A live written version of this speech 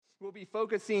We'll be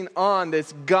focusing on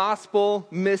this gospel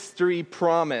mystery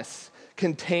promise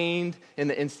contained in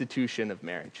the institution of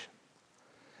marriage,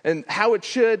 and how it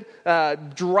should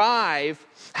drive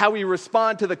how we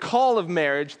respond to the call of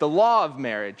marriage, the law of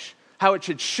marriage, how it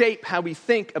should shape how we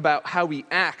think about how we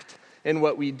act and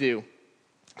what we do.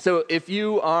 So if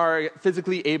you are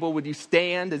physically able, would you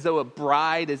stand as though a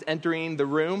bride is entering the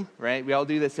room, right? We all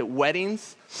do this at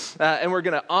weddings, and we're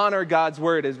going to honor God's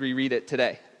word as we read it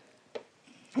today.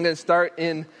 I'm going to start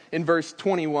in verse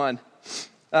 21.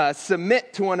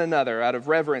 Submit to one another out of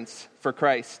reverence for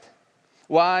Christ.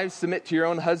 Wives, submit to your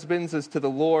own husbands as to the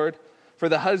Lord. For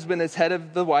the husband is head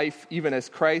of the wife, even as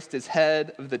Christ is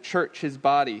head of the church, his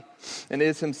body, and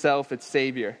is himself its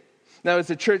Savior. Now, as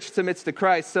the church submits to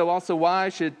Christ, so also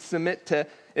wives should submit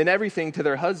in everything to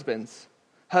their husbands.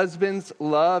 Husbands,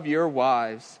 love your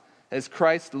wives, as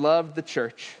Christ loved the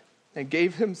church and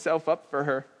gave himself up for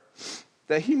her,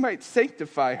 that he might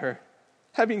sanctify her,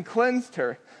 having cleansed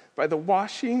her by the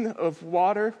washing of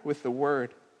water with the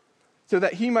word, so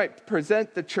that he might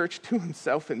present the church to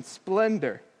himself in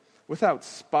splendor, without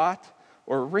spot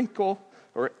or wrinkle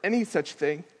or any such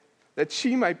thing, that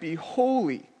she might be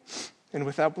holy and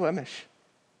without blemish.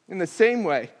 In the same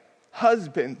way,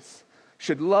 husbands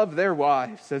should love their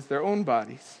wives as their own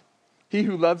bodies. He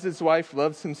who loves his wife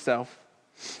loves himself.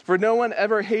 For no one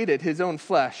ever hated his own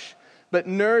flesh, but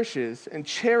nourishes and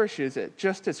cherishes it,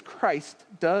 just as Christ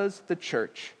does the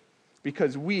church,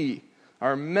 because we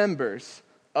are members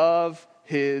of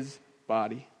his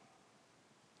body.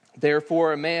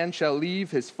 Therefore, a man shall leave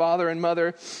his father and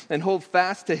mother and hold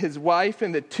fast to his wife,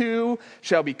 and the two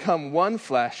shall become one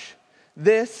flesh.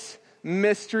 This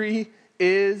mystery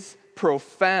is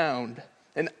profound.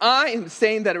 And I am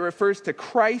saying that it refers to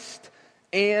Christ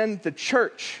and the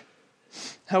church.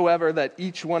 However, let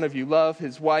each one of you love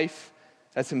his wife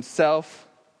as himself,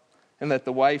 and let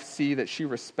the wife see that she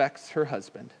respects her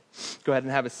husband. Go ahead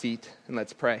and have a seat, and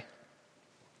let's pray.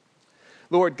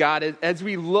 Lord God, as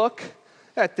we look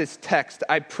at this text,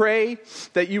 I pray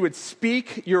that you would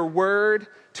speak your word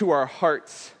to our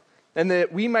hearts, and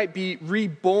that we might be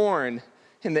reborn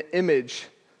in the image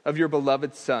of your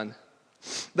beloved Son.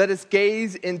 Let us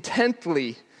gaze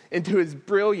intently into his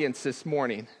brilliance this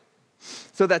morning,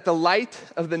 so that the light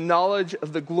of the knowledge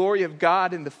of the glory of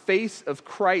God in the face of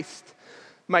Christ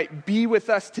might be with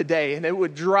us today, and it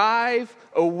would drive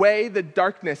away the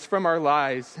darkness from our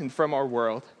lives and from our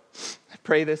world. I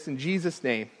pray this in Jesus'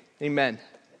 name. Amen.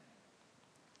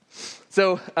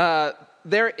 So I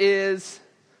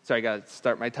got to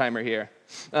start my timer here.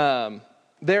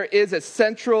 There is a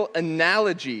central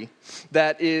analogy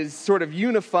that is sort of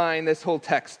unifying this whole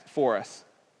text for us.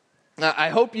 I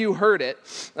hope you heard it.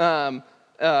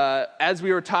 As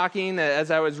we were talking,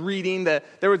 as I was reading, there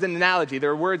was an analogy.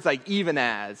 There were words like even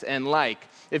as and like.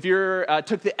 If you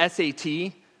took the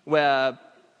SAT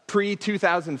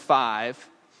pre-2005,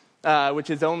 which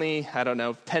is only,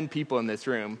 10 people in this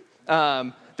room,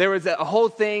 there was a whole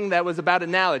thing that was about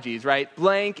analogies, right?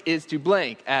 Blank is to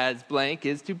blank, as blank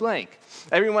is to blank.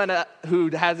 Everyone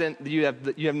who hasn't, you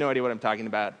have no idea what I'm talking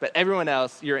about, but everyone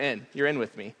else, you're in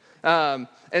with me.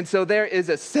 And so there is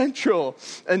a central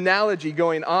analogy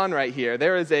going on right here.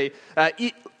 There is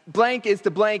blank is to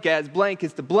blank as blank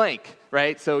is to blank,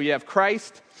 right? So you have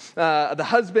Christ, the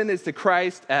husband is to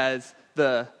Christ as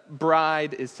the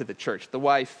bride is to the church. The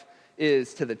wife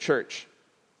is to the church.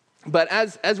 But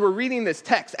as we're reading this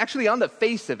text, actually on the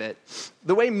face of it,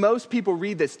 the way most people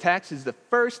read this text is the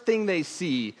first thing they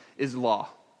see is law.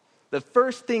 The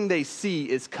first thing they see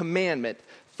is commandment.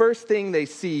 First thing they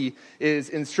see is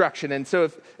instruction. And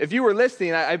so if you were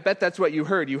listening, I bet that's what you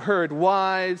heard. You heard,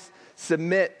 wives,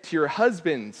 submit to your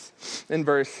husbands in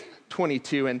verse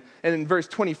 22. And in verse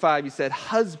 25, you said,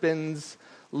 husbands,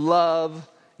 love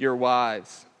your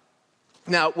wives.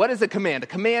 Now, what is a command? A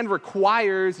command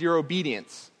requires your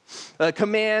obedience. A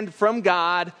command from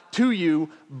God to you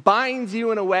binds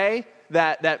you in a way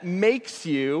that makes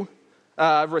you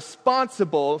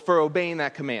responsible for obeying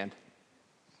that command.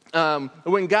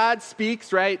 When God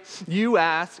speaks, right, you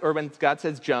ask, or when God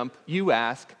says jump, you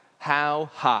ask, how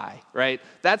high, right?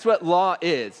 That's what law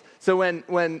is. So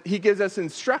when he gives us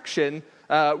instruction,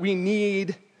 we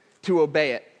need to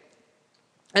obey it.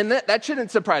 And that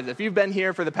shouldn't surprise us. If you've been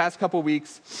here for the past couple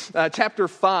weeks, chapter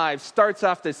 5 starts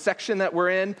off this section that we're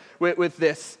in with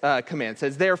this command. It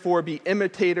says, therefore, be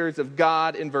imitators of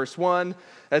God in verse 1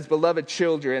 as beloved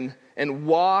children and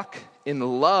walk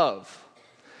in love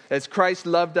as Christ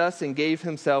loved us and gave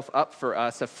himself up for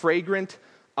us, a fragrant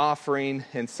offering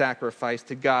and sacrifice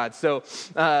to God. So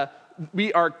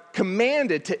we are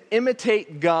commanded to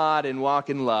imitate God and walk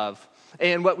in love.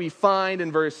 and what we find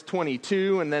in verse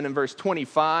 22 and then in verse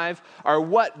 25 are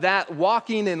what that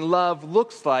walking in love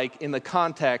looks like in the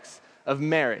context of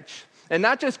marriage. And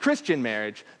not just Christian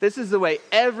marriage. This is the way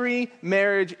every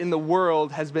marriage in the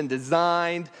world has been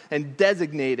designed and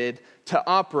designated to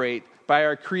operate by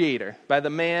our Creator, by the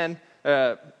man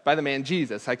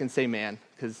Jesus. I can say man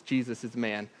because Jesus is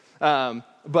man.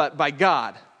 But by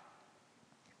God.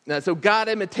 Now, so God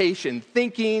imitation,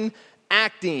 thinking,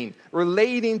 acting,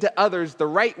 relating to others the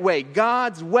right way.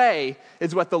 God's way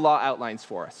is what the law outlines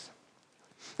for us.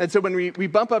 And so when we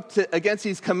bump up against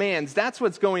these commands, that's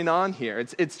what's going on here.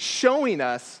 It's showing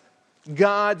us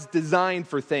God's design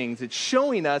for things. It's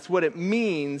showing us what it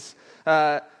means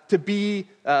to be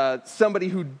somebody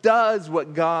who does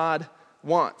what God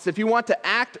wants. If you want to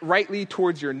act rightly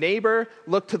towards your neighbor,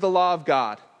 look to the law of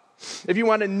God. If you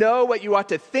want to know what you ought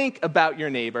to think about your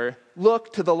neighbor,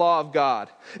 look to the law of God.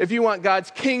 If you want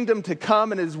God's kingdom to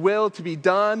come and his will to be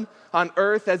done on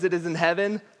earth as it is in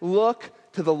heaven, look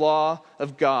to the law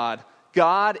of God.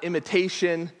 God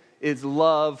imitation is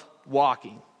love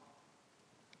walking.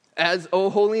 As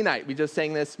O Holy Night, we just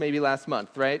sang this maybe last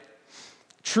month, right?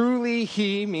 Truly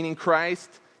he, meaning Christ,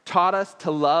 taught us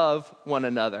to love one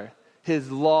another.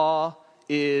 His law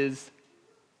is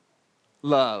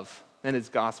love, and his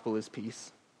gospel is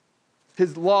peace.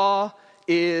 His law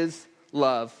is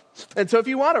love. And so if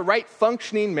you want a right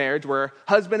functioning marriage where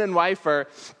husband and wife are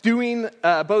doing,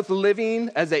 both living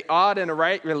as they ought in a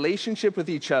right relationship with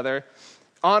each other,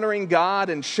 honoring God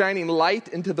and shining light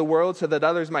into the world so that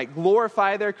others might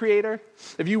glorify their Creator,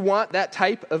 if you want that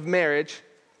type of marriage,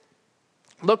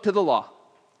 look to the law.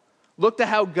 Look to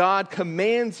how God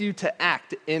commands you to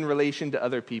act in relation to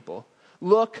other people.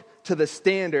 Look to the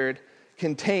standard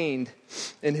contained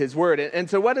in his word. And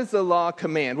so what does the law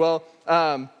command? Well,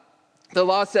 the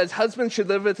law says husband should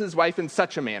live with his wife in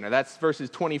such a manner. That's verses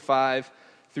 25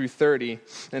 through 30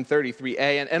 and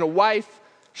 33a. And a wife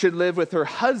should live with her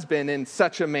husband in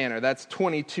such a manner. That's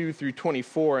 22 through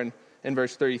 24 and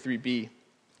verse 33b.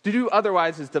 To do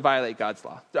otherwise is to violate God's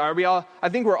law. I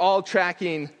think we're all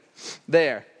tracking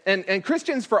there. And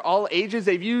Christians for all ages,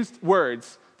 they've used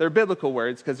words. They're biblical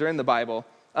words because they're in the Bible.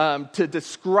 To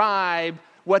describe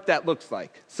what that looks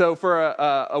like. So for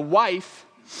a wife,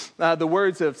 the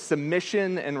words of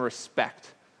submission and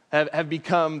respect have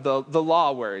become the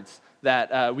law words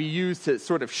that we use to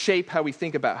sort of shape how we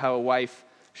think about how a wife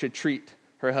should treat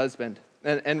her husband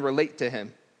and relate to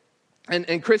him.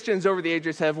 And Christians over the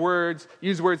ages have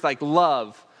use words like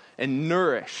love and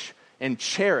nourish and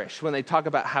cherish when they talk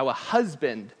about how a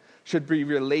husband should be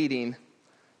relating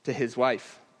to his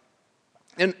wife.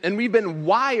 And we've been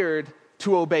wired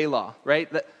to obey law, right?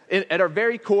 At our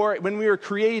very core, when we were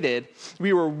created,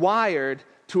 we were wired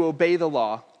to obey the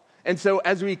law. And so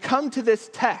as we come to this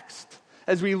text,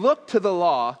 as we look to the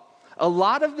law, a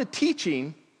lot of the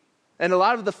teaching and a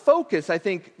lot of the focus, I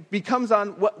think, becomes on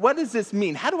what does this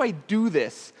mean? How do I do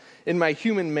this in my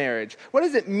human marriage? What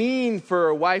does it mean for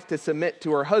a wife to submit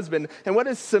to her husband? And what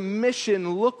does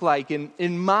submission look like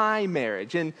in my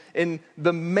marriage? In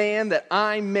the man that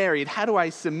I married, how do I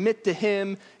submit to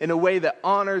him in a way that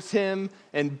honors him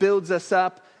and builds us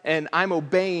up? And I'm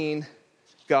obeying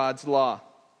God's law.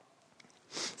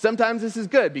 Sometimes this is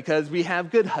good because we have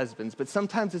good husbands, but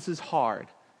sometimes this is hard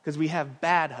because we have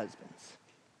bad husbands.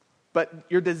 But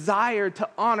your desire to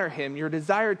honor him, your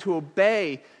desire to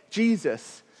obey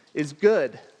Jesus is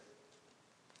good.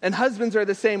 And husbands are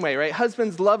the same way, right?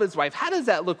 Husbands love his wife. How does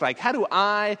that look like? How do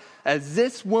I, as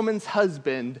this woman's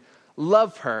husband,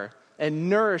 love her and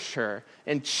nourish her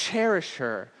and cherish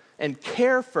her and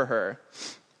care for her?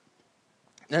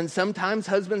 And sometimes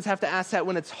husbands have to ask that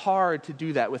when it's hard to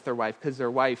do that with their wife because their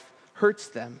wife hurts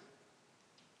them.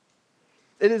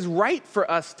 It is right for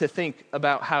us to think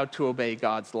about how to obey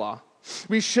God's law.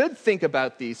 We should think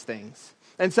about these things.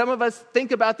 And some of us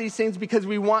think about these things because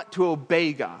we want to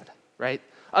obey God, right?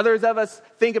 Others of us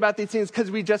think about these things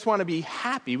because we just want to be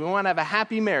happy. We want to have a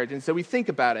happy marriage, and so we think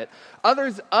about it.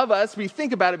 Others of us, we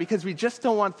think about it because we just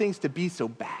don't want things to be so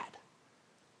bad.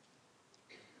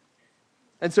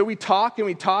 And so we talk and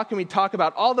we talk and we talk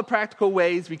about all the practical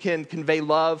ways we can convey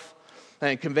love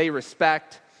and convey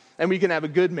respect, and we can have a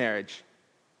good marriage.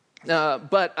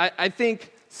 But I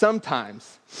think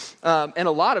sometimes, and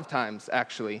a lot of times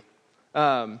actually,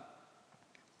 that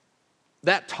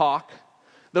talk,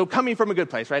 though coming from a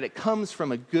good place, right? It comes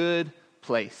from a good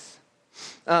place.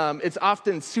 It's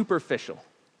often superficial.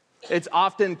 It's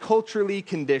often culturally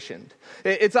conditioned.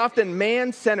 It's often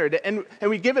man-centered. And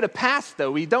we give it a pass, though.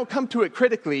 We don't come to it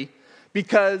critically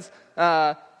because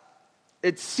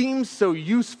it seems so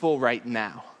useful right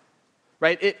now,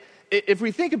 right? if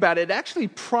we think about it, it actually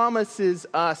promises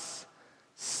us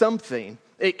something.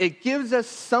 It gives us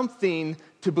something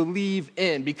to believe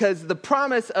in, because the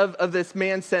promise of this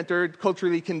man-centered,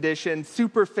 culturally conditioned,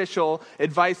 superficial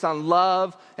advice on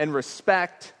love and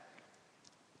respect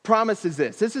promises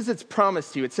this. This is its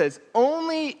promise to you. It says,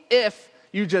 only if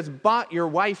you just bought your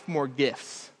wife more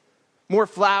gifts, more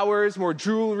flowers, more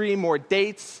jewelry, more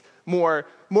dates, more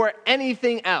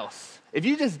anything else. If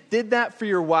you just did that for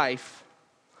your wife,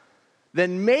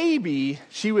 then maybe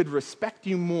she would respect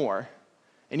you more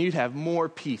and you'd have more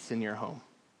peace in your home.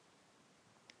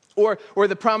 Or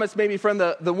the promise maybe from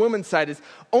the woman's side is,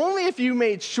 only if you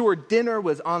made sure dinner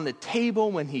was on the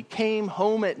table when he came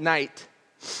home at night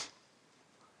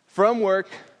from work,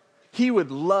 he would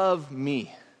love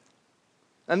me.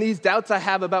 And these doubts I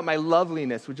have about my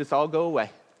loveliness would just all go away.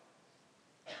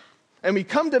 And we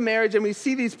come to marriage and we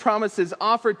see these promises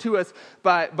offered to us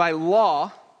by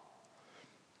law.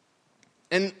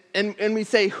 And we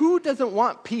say, who doesn't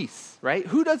want peace, right?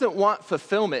 Who doesn't want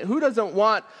fulfillment? Who doesn't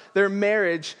want their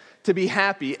marriage to be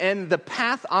happy? And the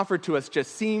path offered to us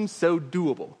just seems so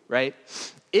doable, right?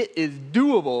 It is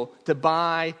doable to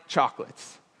buy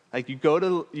chocolates. Like you go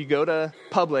to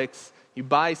Publix, you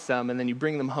buy some, and then you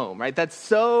bring them home, right? That's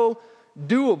so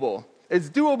doable. It's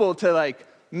doable to like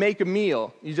make a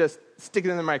meal. You just stick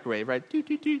it in the microwave, right? Doot,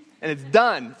 doot, doot, and it's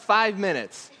done. 5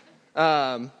 minutes,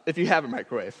 if you have a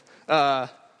microwave.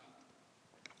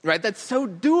 Right? That's so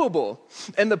doable.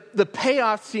 And the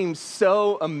payoff seems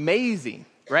so amazing,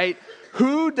 right?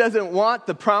 Who doesn't want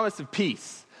the promise of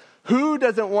peace? Who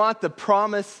doesn't want the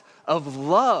promise of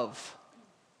love?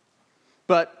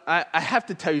 But I have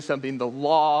to tell you something. The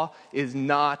law is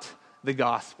not the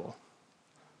gospel.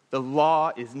 The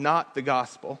law is not the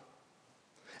gospel.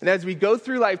 And as we go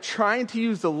through life trying to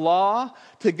use the law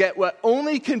to get what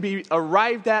only can be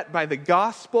arrived at by the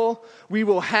gospel, we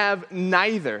will have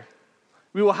neither.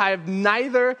 We will have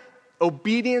neither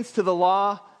obedience to the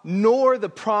law nor the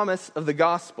promise of the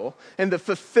gospel. And the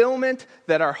fulfillment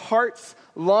that our hearts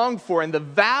long for, and the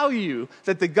value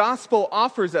that the gospel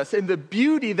offers us, and the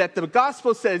beauty that the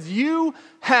gospel says you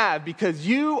have because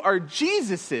you are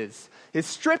Jesus's, is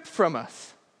stripped from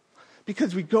us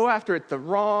because we go after it the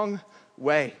wrong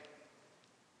way.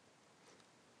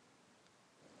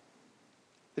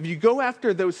 If you go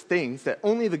after those things that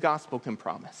only the gospel can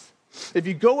promise, if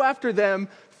you go after them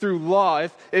through law,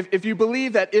 if you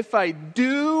believe that if I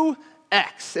do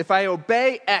X, if I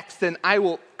obey X, then I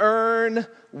will earn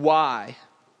Y,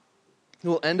 you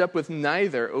will end up with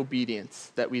neither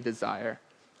obedience that we desire,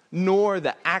 nor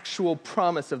the actual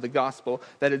promise of the gospel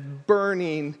that is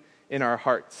burning in our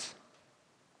hearts.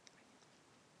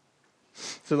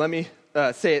 So let me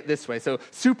say it this way. So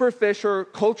superficial,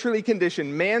 culturally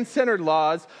conditioned, man-centered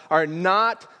laws are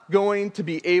not going to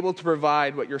be able to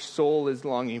provide what your soul is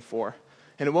longing for.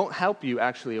 And it won't help you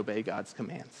actually obey God's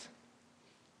commands.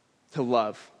 To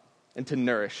love and to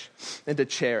nourish and to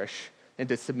cherish and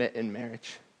to submit in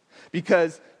marriage.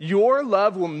 Because your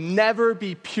love will never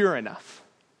be pure enough.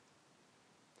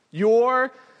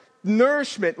 Your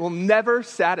nourishment will never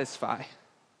satisfy.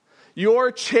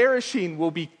 Your cherishing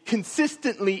will be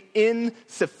consistently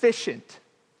insufficient.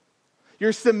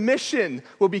 Your submission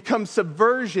will become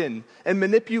subversion and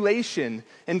manipulation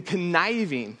and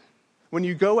conniving when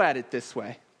you go at it this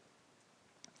way.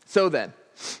 So then,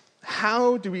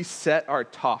 how do we set our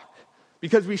talk?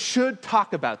 Because we should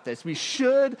talk about this. We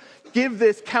should give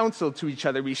this counsel to each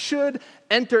other. We should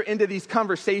enter into these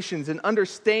conversations and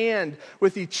understand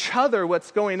with each other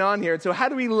what's going on here. And so how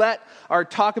do we let our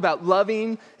talk about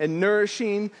loving and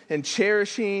nourishing and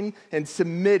cherishing and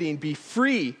submitting be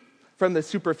free from the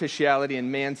superficiality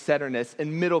and man-centeredness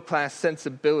and middle-class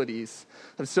sensibilities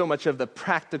of so much of the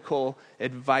practical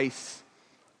advice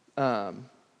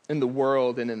in the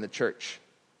world and in the church?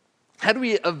 How do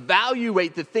we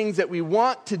evaluate the things that we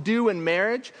want to do in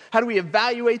marriage? How do we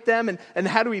evaluate them? And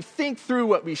how do we think through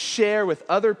what we share with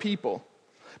other people?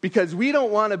 Because we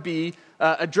don't want to be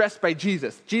addressed by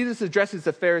Jesus. Jesus addresses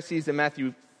the Pharisees in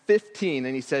Matthew 15,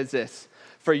 and he says this: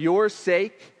 for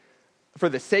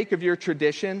the sake of your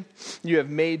tradition, you have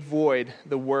made void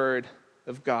the word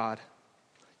of God.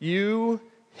 You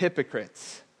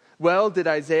hypocrites. Well did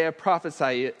Isaiah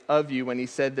prophesy of you when he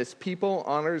said, this people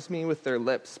honors me with their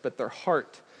lips, but their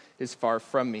heart is far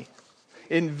from me.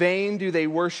 In vain do they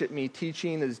worship me,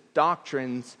 teaching as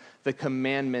doctrines the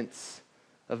commandments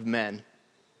of men.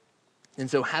 And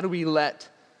so how do we let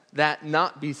that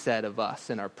not be said of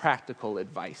us in our practical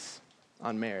advice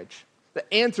on marriage?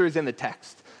 The answer is in the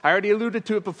text. I already alluded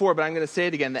to it before, but I'm going to say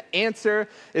it again. The answer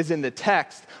is in the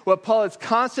text. What Paul is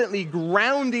constantly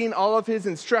grounding all of his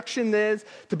instruction is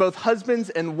to both husbands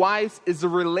and wives is the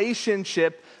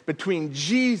relationship between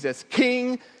Jesus,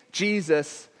 King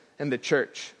Jesus, and the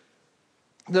church.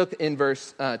 Look in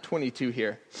verse 22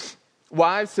 here.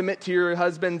 Wives, submit to your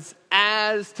husbands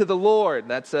as to the Lord.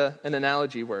 That's an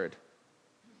analogy word.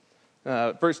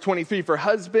 Verse 23, for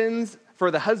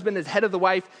the husband is head of the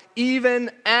wife, even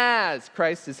as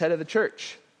Christ is head of the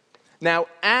church. Now,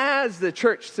 as the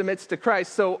church submits to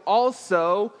Christ, so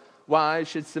also wives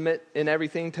should submit in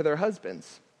everything to their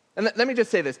husbands. And let me just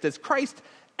say this. Does Christ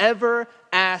ever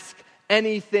ask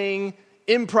anything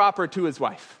improper to his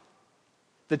wife,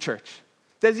 the church?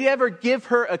 Does he ever give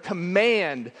her a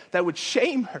command that would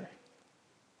shame her?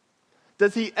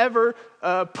 Does he ever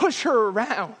push her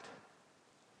around?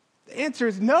 The answer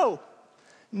is no.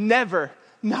 Never.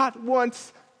 Not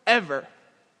once, ever.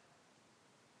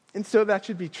 And so that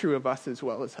should be true of us as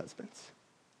well as husbands.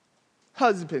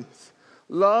 Husbands,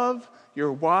 love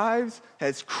your wives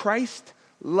as Christ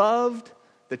loved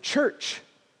the church.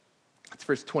 That's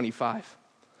verse 25.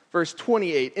 Verse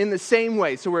 28, in the same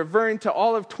way, so we're referring to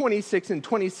all of 26 and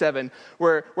 27,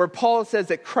 where Paul says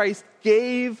that Christ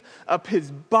gave up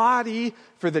his body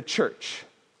for the church.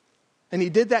 And he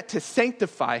did that to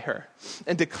sanctify her,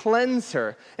 and to cleanse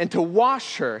her, and to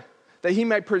wash her, that he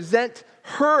might present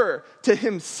her to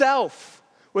himself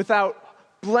without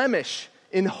blemish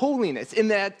in holiness. In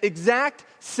that exact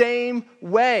same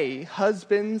way,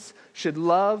 husbands should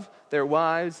love their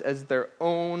wives as their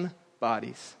own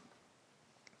bodies.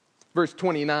 Verse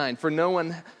 29, for no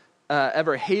one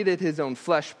ever hated his own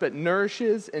flesh, but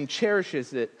nourishes and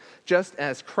cherishes it, just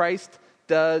as Christ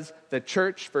does the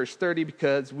church. Verse 30,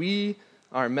 because we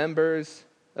are members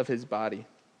of his body.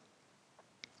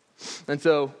 And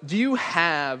so, do you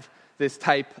have this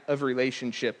type of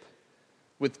relationship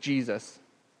with Jesus?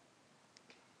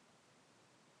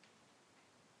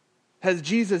 Has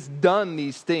Jesus done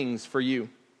these things for you?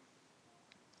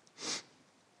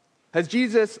 Has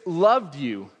Jesus loved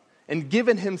you and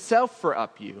given himself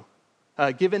up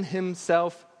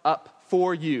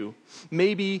for you,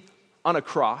 maybe on a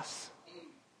cross,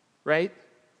 right?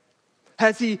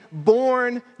 Has he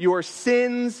borne your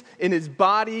sins in his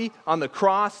body on the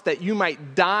cross that you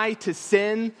might die to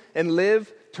sin and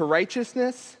live to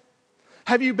righteousness?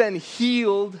 Have you been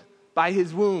healed by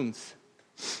his wounds?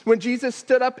 When Jesus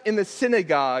stood up in the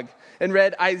synagogue and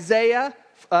read Isaiah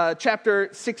chapter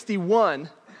 61,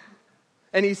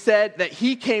 and he said that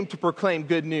he came to proclaim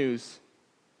good news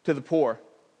to the poor,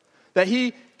 that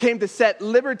he came to set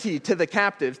liberty to the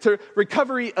captives, to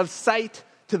recovery of sight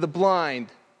to the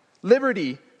blind,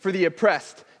 liberty for the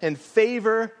oppressed, and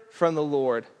favor from the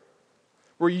Lord.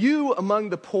 Were you among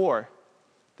the poor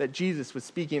that Jesus was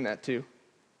speaking that to?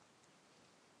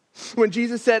 When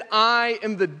Jesus said, I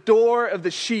am the door of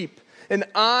the sheep, and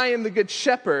I am the good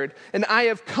shepherd, and I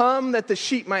have come that the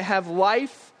sheep might have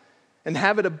life and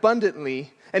have it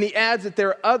abundantly. And he adds that there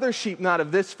are other sheep not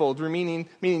of this fold,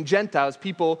 meaning Gentiles,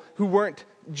 people who weren't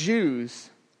Jews.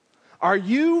 Are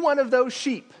you one of those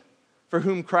sheep for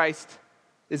whom Christ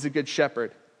is a good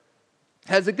shepherd?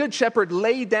 Has a good shepherd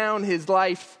laid down his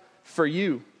life for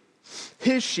you,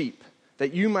 his sheep,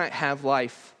 that you might have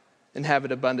life and have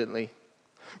it abundantly?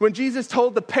 When Jesus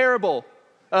told the parable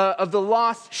of the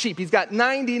lost sheep, he's got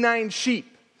 99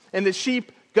 sheep, and the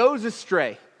sheep goes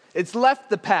astray. It's left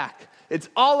the pack. It's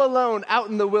all alone out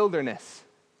in the wilderness.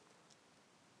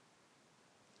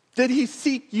 Did he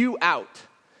seek you out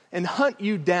and hunt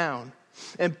you down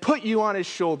and put you on his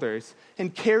shoulders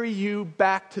and carry you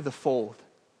back to the fold?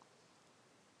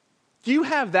 Do you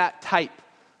have that type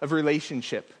of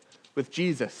relationship with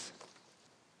Jesus?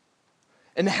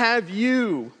 And have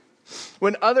you,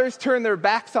 when others turn their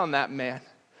backs on that man,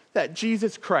 that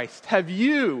Jesus Christ, have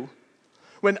you,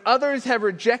 when others have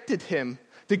rejected him,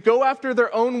 to go after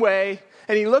their own way,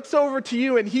 and he looks over to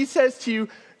you and he says to you,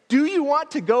 do you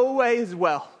want to go away as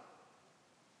well?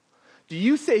 Do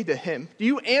you say to him, do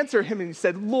you answer him and you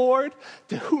said, Lord,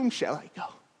 to whom shall I go?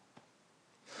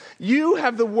 You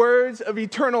have the words of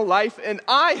eternal life, and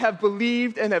I have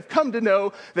believed and have come to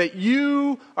know that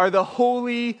you are the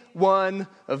Holy One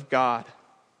of God.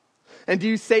 And do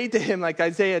you say to him like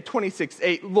Isaiah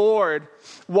 26:8, Lord,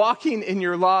 walking in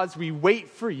your laws, we wait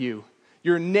for you.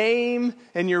 Your name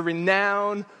and your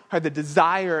renown are the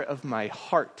desire of my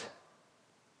heart.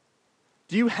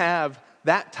 Do you have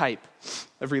that type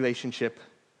of relationship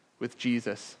with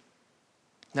Jesus?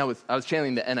 Now, I was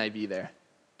channeling the NIV there.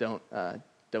 Don't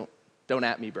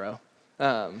at me, bro.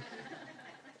 Do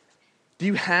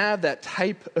you have that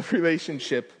type of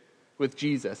relationship with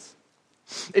Jesus?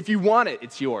 If you want it,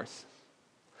 it's yours.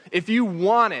 If you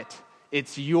want it,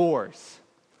 it's yours.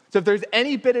 So if there's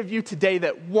any bit of you today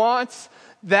that wants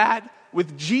that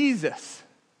with Jesus,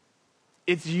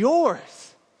 it's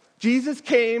yours. Jesus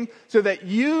came so that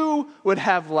you would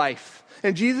have life.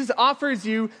 And Jesus offers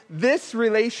you this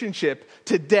relationship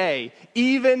today,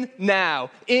 even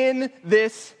now, in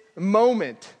this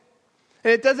moment.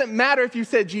 And it doesn't matter if you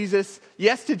said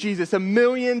yes to Jesus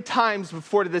 1,000,000 times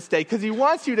before to this day, because he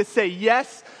wants you to say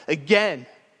yes again.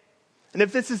 And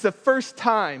if this is the first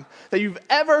time that you've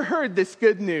ever heard this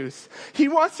good news, he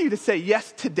wants you to say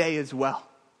yes today as well.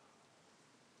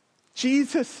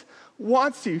 Jesus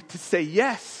wants you to say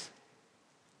yes.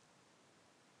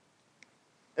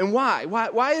 And why?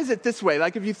 Why is it this way?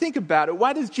 Like, if you think about it,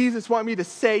 why does Jesus want me to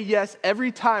say yes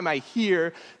every time I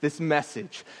hear this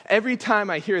message? Every time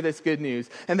I hear this good news?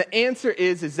 And the answer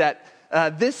is that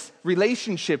this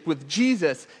relationship with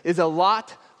Jesus is a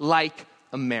lot like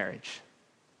a marriage.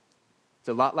 It's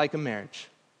a lot like a marriage.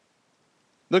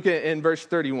 Look at in verse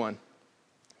 31.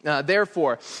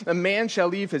 Therefore, a man shall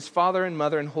leave his father and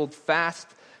mother and hold fast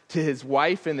to his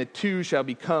wife, and the two shall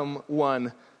become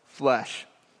one flesh.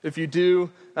 If you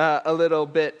do a little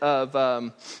bit of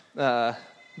Bible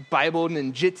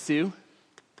ninjutsu,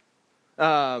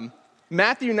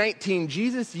 Matthew 19,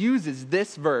 Jesus uses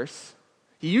this verse.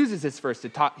 He uses this verse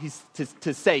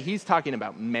to say he's talking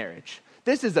about marriage.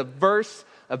 This is a verse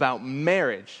about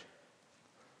marriage.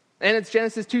 And it's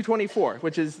Genesis 2:24,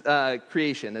 which is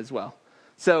creation as well.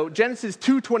 So Genesis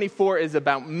 2:24 is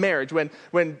about marriage. When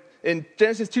in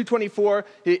Genesis 2:24,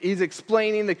 he's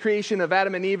explaining the creation of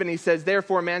Adam and Eve, and he says,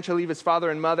 therefore a man shall leave his father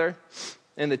and mother,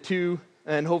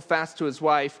 and hold fast to his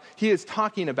wife. He is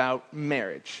talking about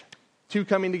marriage. Two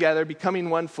coming together, becoming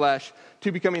one flesh,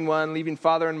 two becoming one, leaving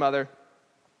father and mother,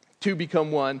 two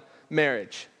become one,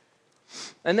 marriage.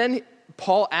 And then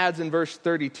Paul adds in verse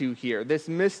 32 here, this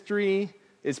mystery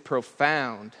is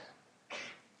profound.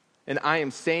 And I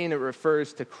am saying it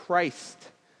refers to Christ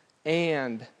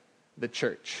and the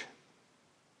church.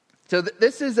 So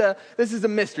this is a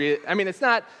mystery. I mean, it's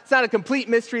not a complete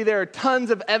mystery. There are tons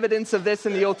of evidence of this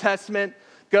in the Old Testament.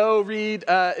 Go read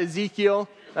Ezekiel.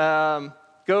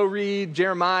 Go read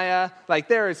Jeremiah. Like,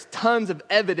 there is tons of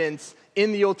evidence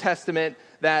in the Old Testament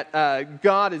that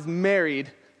God is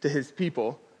married to his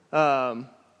people.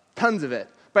 Tons of it.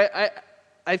 But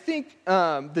I think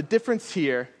the difference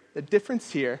here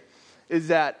is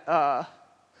that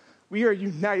we are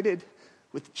united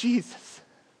with Jesus.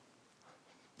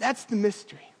 That's the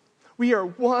mystery. We are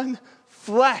one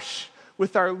flesh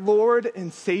with our Lord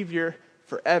and Savior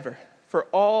forever, for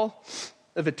all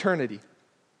of eternity.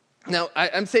 Now,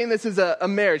 I'm saying this is a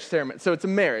marriage ceremony, so it's a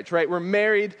marriage, right? We're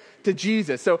married to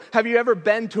Jesus. So have you ever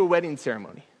been to a wedding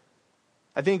ceremony?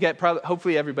 I think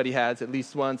hopefully everybody has, at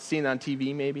least once, seen it on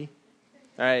TV maybe.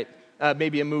 All right,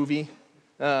 maybe a movie.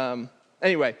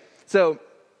 Anyway, so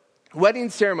wedding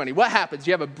ceremony. What happens?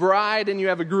 You have a bride and you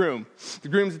have a groom. The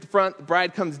groom's at the front. The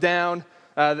bride comes down.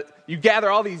 You gather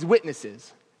all these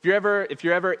witnesses. If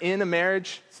you're ever in a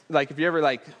marriage, like if you're ever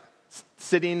like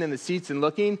sitting in the seats and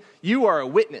looking, you are a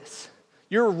witness.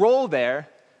 Your role there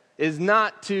is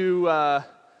not to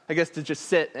just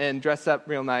sit and dress up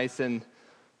real nice and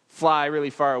fly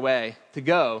really far away to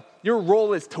go. Your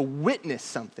role is to witness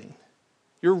something.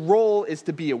 Your role is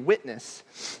to be a witness.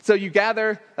 So you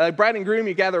gather, bride and groom,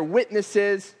 you gather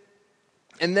witnesses,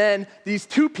 and then these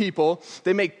two people,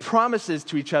 they make promises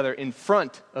to each other in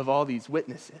front of all these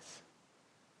witnesses.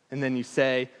 And then you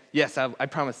say, yes, I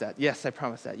promise that. Yes, I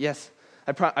promise that. Yes,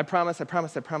 I promise.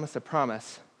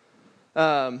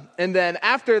 And then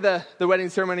after the wedding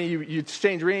ceremony, you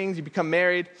exchange rings, you become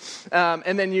married,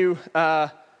 and then you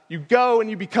go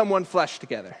and you become one flesh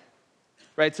together.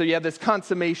 Right, so you have this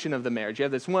consummation of the marriage. You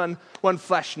have this one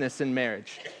fleshness in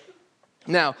marriage.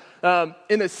 Now,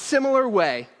 in a similar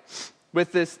way,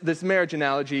 with this marriage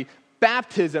analogy,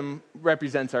 baptism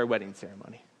represents our wedding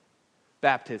ceremony.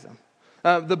 Baptism.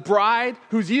 The bride,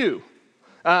 who's you,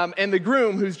 and the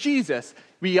groom, who's Jesus,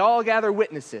 we all gather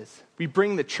witnesses. We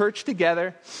bring the church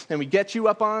together, and we get you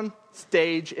up on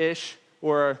stage-ish,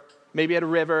 or maybe at a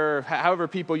river, or however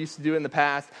people used to do it in the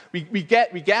past. We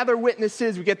gather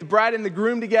witnesses, we get the bride and the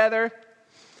groom together.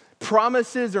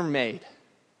 Promises are made.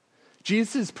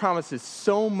 Jesus promises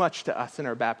so much to us in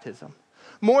our baptism.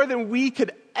 More than we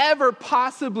could ever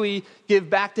possibly give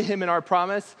back to him in our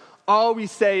promise. All we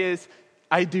say is,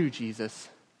 I do, Jesus.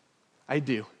 I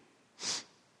do.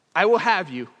 I will have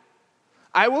you.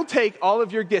 I will take all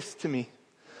of your gifts to me.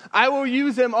 I will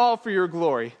use them all for your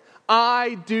glory.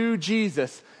 I do,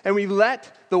 Jesus. And we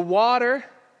let the water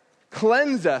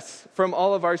cleanse us from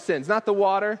all of our sins. Not the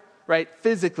water, right,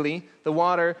 physically, the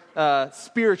water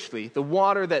spiritually, the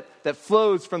water that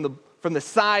flows from the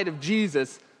side of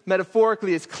Jesus,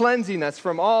 metaphorically, is cleansing us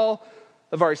from all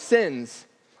of our sins.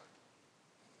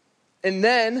 And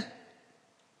then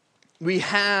we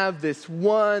have this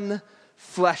one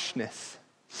fleshness,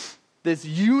 this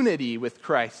unity with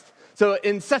Christ. So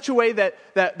in such a way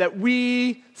that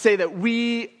we say that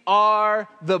we are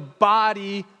the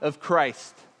body of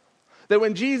Christ. That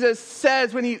when Jesus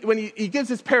says, when he gives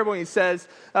this parable, he says,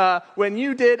 when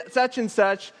you did such and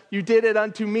such, you did it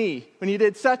unto me. When you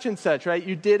did such and such, right,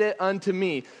 you did it unto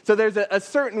me. So there's a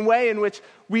certain way in which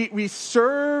we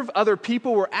serve other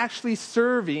people. We're actually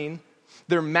serving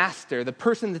their master, the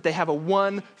person that they have a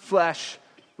one flesh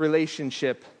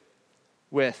relationship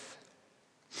with.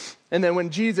 And then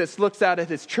when Jesus looks out at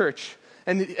his church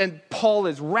and Paul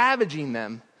is ravaging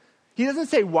them, he doesn't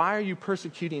say, why are you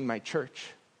persecuting my church?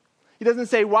 He doesn't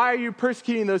say, why are you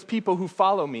persecuting those people who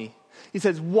follow me? He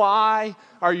says, why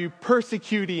are you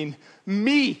persecuting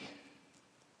me?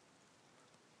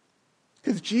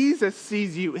 Because Jesus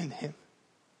sees you in him.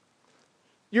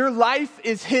 Your life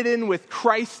is hidden with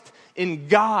Christ in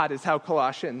God, is how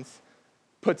Colossians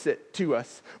puts it to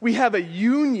us. We have a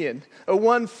union, a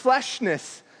one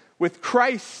fleshness with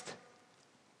Christ.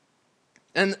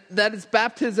 And that his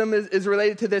baptism is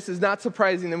related to this is not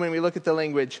surprising when we look at the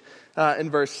language in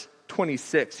verse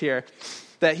 26 here.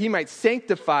 That he might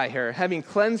sanctify her, having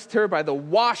cleansed her by the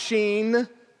washing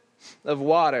of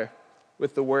water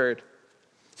with the word,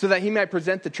 so that he might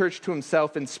present the church to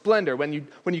himself in splendor. When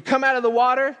you come out of the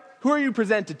water, who are you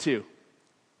presented to?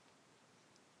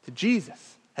 To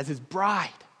Jesus as his bride,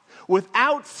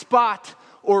 without spot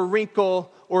or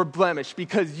wrinkle or blemish,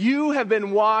 because you have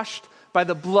been washed by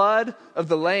the blood of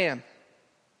the Lamb.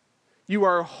 You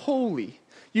are holy.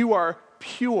 You are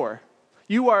pure.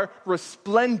 You are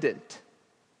resplendent.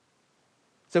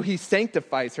 So he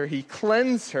sanctifies her. He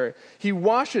cleanses her. He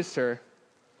washes her.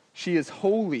 She is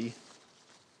holy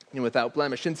and without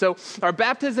blemish. And so our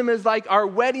baptism is like our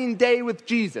wedding day with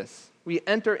Jesus. We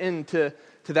enter into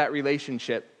that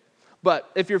relationship. But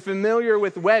if you're familiar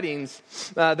with weddings,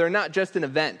 they're not just an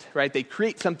event, right? They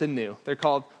create something new.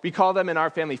 We call them in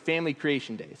our family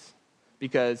creation days,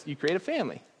 because you create a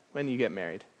family when you get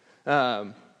married.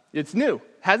 It's new.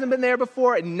 Hasn't been there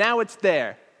before, and now it's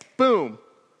there. Boom.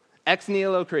 Ex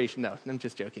nihilo creation. No, I'm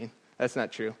just joking. That's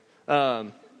not true.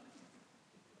 And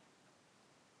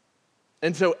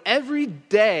so every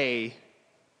day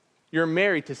you're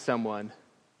married to someone,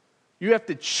 you have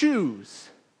to choose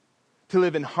to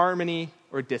live in harmony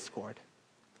or discord.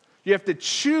 You have to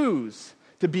choose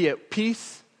to be at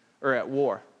peace or at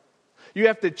war. You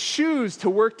have to choose to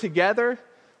work together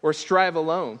or strive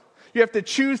alone. You have to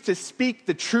choose to speak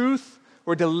the truth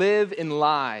or to live in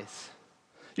lies.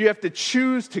 You have to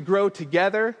choose to grow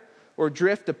together or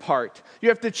drift apart. You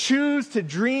have to choose to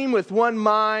dream with one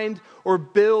mind or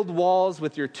build walls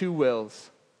with your two wills.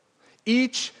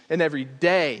 Each and every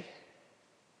day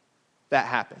that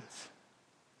happens.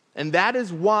 And that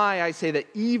is why I say that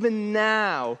even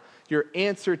now, your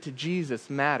answer to Jesus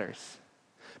matters.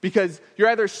 Because you're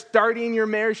either starting your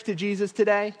marriage to Jesus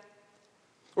today,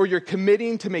 or you're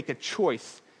committing to make a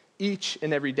choice each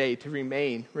and every day to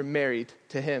remain married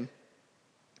to him.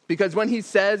 Because when he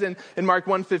says in Mark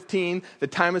 1:15, the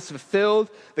time is fulfilled,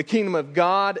 the kingdom of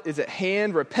God is at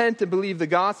hand, repent and believe the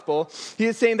gospel, he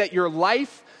is saying that your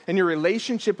life and your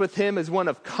relationship with him is one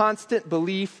of constant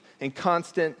belief and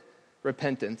constant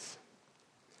repentance.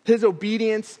 His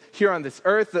obedience here on this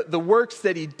earth, the works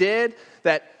that he did,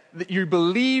 that you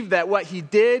believe that what he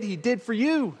did for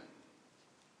you.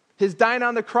 His dying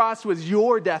on the cross was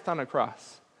your death on a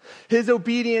cross. His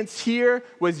obedience here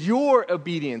was your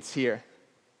obedience here.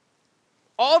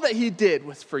 All that he did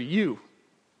was for you.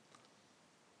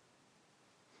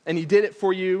 And he did it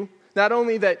for you, not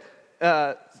only that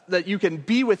you can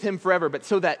be with him forever, but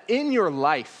so that in your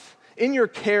life, in your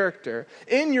character,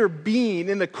 in your being,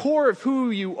 in the core of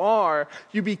who you are,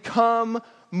 you become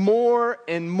more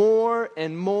and more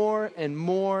and more and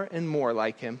more and more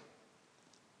like him.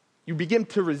 You begin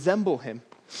to resemble him.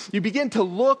 You begin to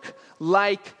look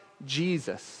like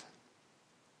Jesus.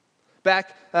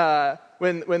 Back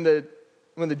when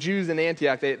the Jews in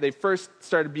Antioch, they first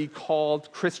started to be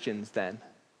called Christians then.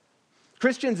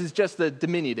 Christians is just the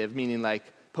diminutive, meaning like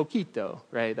poquito,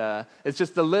 right? It's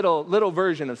just a little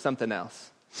version of something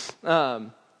else.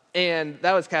 And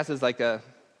that was cast as like a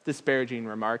disparaging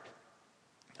remark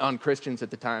on Christians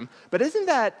at the time. But isn't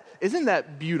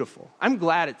that beautiful? I'm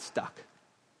glad it stuck.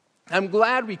 I'm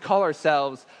glad we call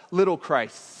ourselves little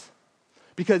Christs,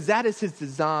 because that is his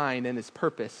design and his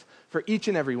purpose for each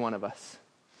and every one of us.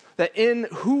 that in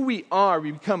who we are,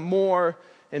 we become more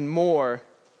and more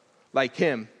like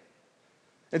him.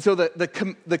 And so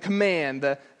the command,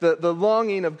 the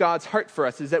longing of God's heart for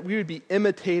us is that we would be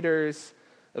imitators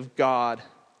of God,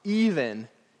 even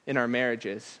in our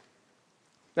marriages.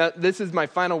 Now, this is my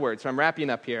final word, so I'm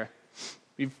wrapping up here.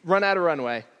 We've run out of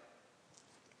runway.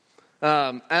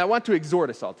 And I want to exhort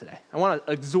us all today. I want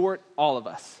to exhort all of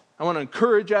us. I want to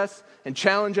encourage us and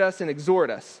challenge us and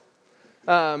exhort us.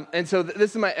 And so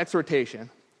this is my exhortation.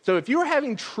 So if you are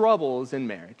having troubles in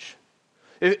marriage,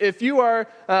 if you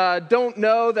don't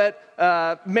know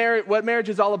that what marriage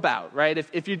is all about, right?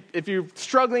 If you're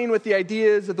struggling with the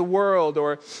ideas of the world,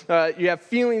 or you have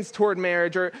feelings toward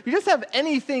marriage, or you just have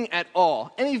anything at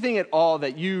all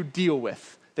that you deal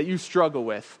with, that you struggle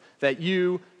with, that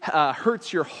you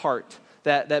hurts your heart,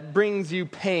 that brings you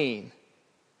pain,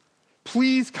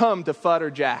 please come to Fudd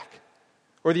or Jack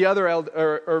or the other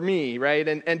or me, right?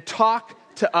 And talk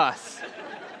to us.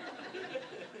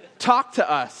 Talk to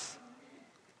us.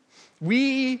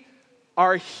 We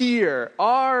are here.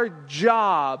 Our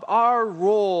job, our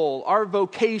role, our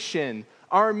vocation,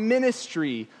 our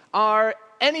ministry, our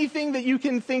anything that you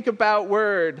can think about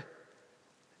word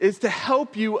is to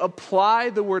help you apply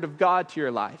the word of God to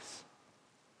your lives.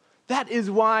 That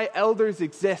is why elders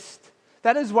exist.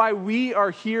 That is why we are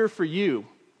here for you.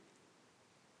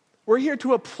 We're here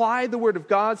to apply the word of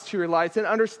God to your lives and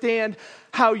understand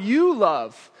how you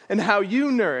love and how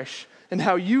you nourish and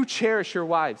how you cherish your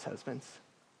wives, husbands.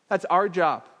 That's our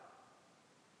job.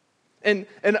 And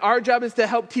our job is to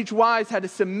help teach wives how to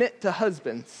submit to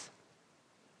husbands.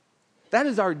 That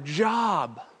is our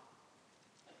job.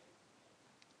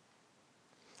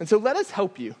 And so let us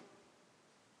help you.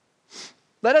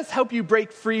 Let us help you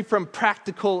break free from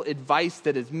practical advice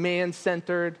that is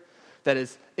man-centered, that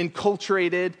is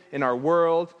enculturated in our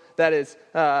world, that is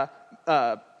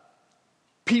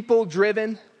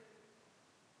people-driven,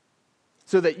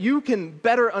 so that you can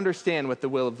better understand what the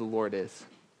will of the Lord is.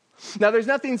 Now, there's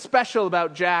nothing special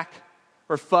about Jack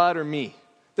or Fudd or me.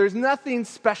 There's nothing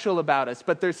special about us,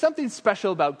 but there's something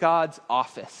special about God's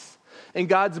office and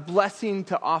God's blessing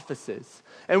to offices.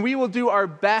 And we will do our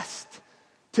best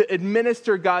to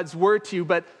administer God's word to you,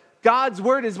 but God's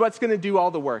word is what's going to do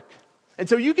all the work. And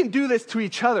so you can do this to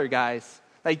each other, guys.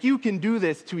 Like, you can do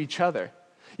this to each other.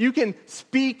 You can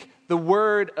speak the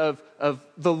word of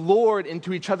the Lord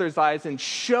into each other's lives and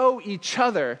show each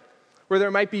other where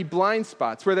there might be blind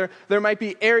spots, where there might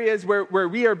be areas where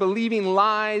we are believing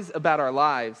lies about our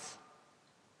lives.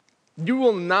 You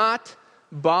will not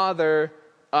bother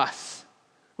us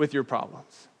with your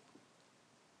problems.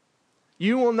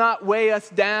 You will not weigh us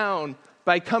down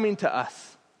by coming to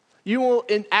us. You will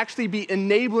actually be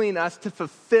enabling us to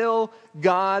fulfill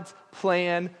God's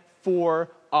plan for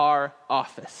our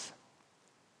office.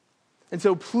 And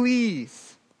so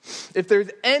please, if there's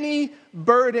any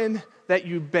burden that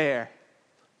you bear,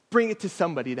 bring it to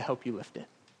somebody to help you lift it.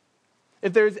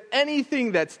 If there's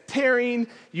anything that's tearing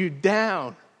you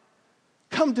down,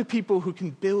 come to people who can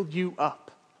build you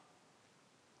up.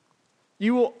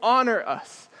 You will honor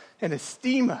us and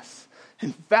esteem us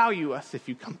and value us if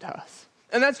you come to us.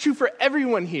 And that's true for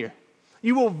everyone here.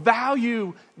 You will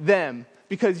value them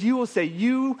because you will say,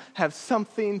 you have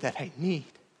something that I need,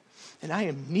 and I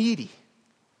am needy.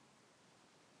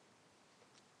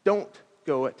 Don't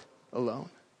go it alone.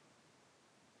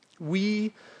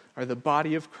 We are the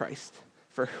body of Christ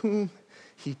for whom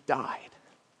he died.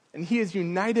 And he has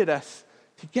united us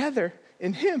together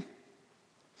in him.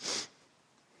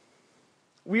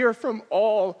 We are from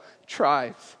all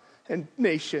tribes and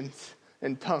nations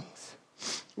and tongues.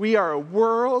 We are a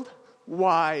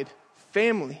worldwide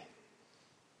family.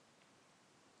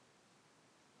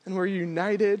 And we're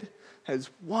united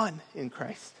as one in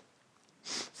Christ.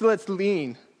 So let's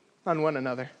lean on one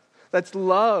another. Let's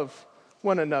love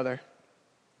one another.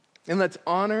 And let's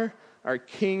honor our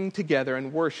King together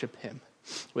and worship him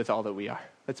with all that we are.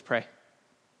 Let's pray.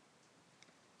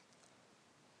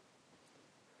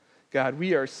 God,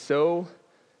 we are so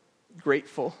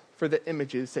grateful for the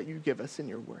images that you give us in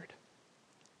your word.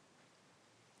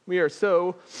 We are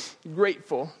so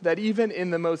grateful that even in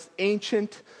the most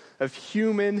ancient of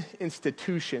human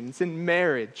institutions, in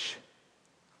marriage,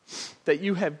 that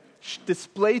you have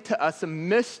displayed to us a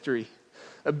mystery,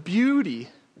 a beauty,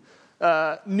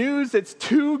 news that's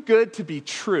too good to be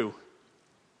true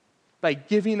by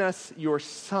giving us your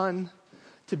son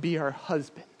to be our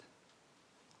husband.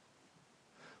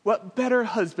 What better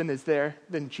husband is there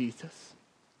than Jesus?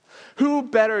 Who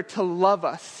better to love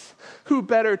us? Who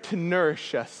better to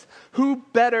nourish us? Who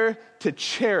better to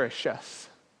cherish us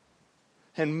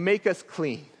and make us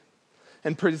clean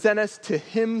and present us to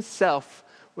himself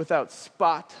without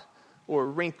spot or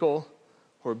wrinkle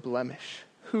or blemish.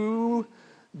 Who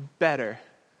better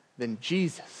than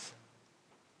Jesus?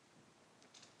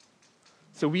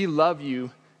 So we love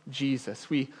you, Jesus.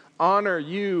 We honor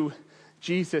you,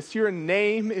 Jesus. Your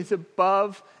name is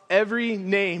above every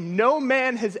name. No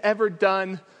man has ever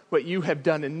done what you have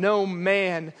done, and no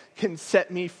man can set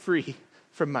me free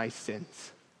from my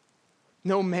sins.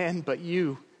 No man but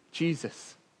you,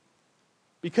 Jesus,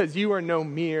 because you are no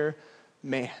mere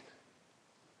man.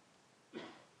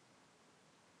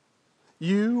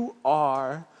 You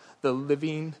are the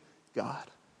living God.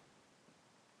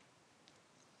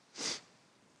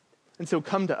 And so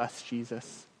come to us,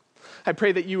 Jesus. I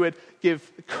pray that you would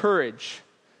give courage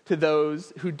to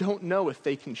those who don't know if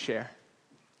they can share.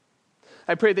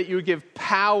 I pray that you would give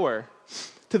power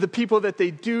to the people that they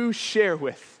do share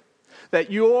with,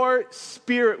 that your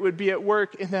Spirit would be at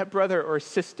work in that brother or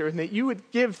sister, and that you would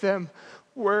give them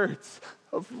words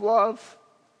of love,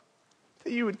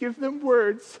 that you would give them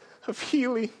words of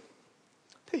healing,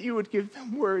 that you would give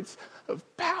them words of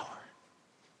power,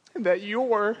 and that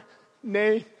your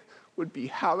name would be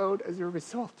hallowed as a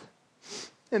result,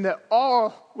 and that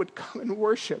all would come and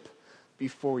worship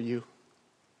before you.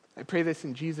 I pray this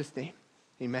in Jesus' name.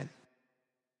 Amen.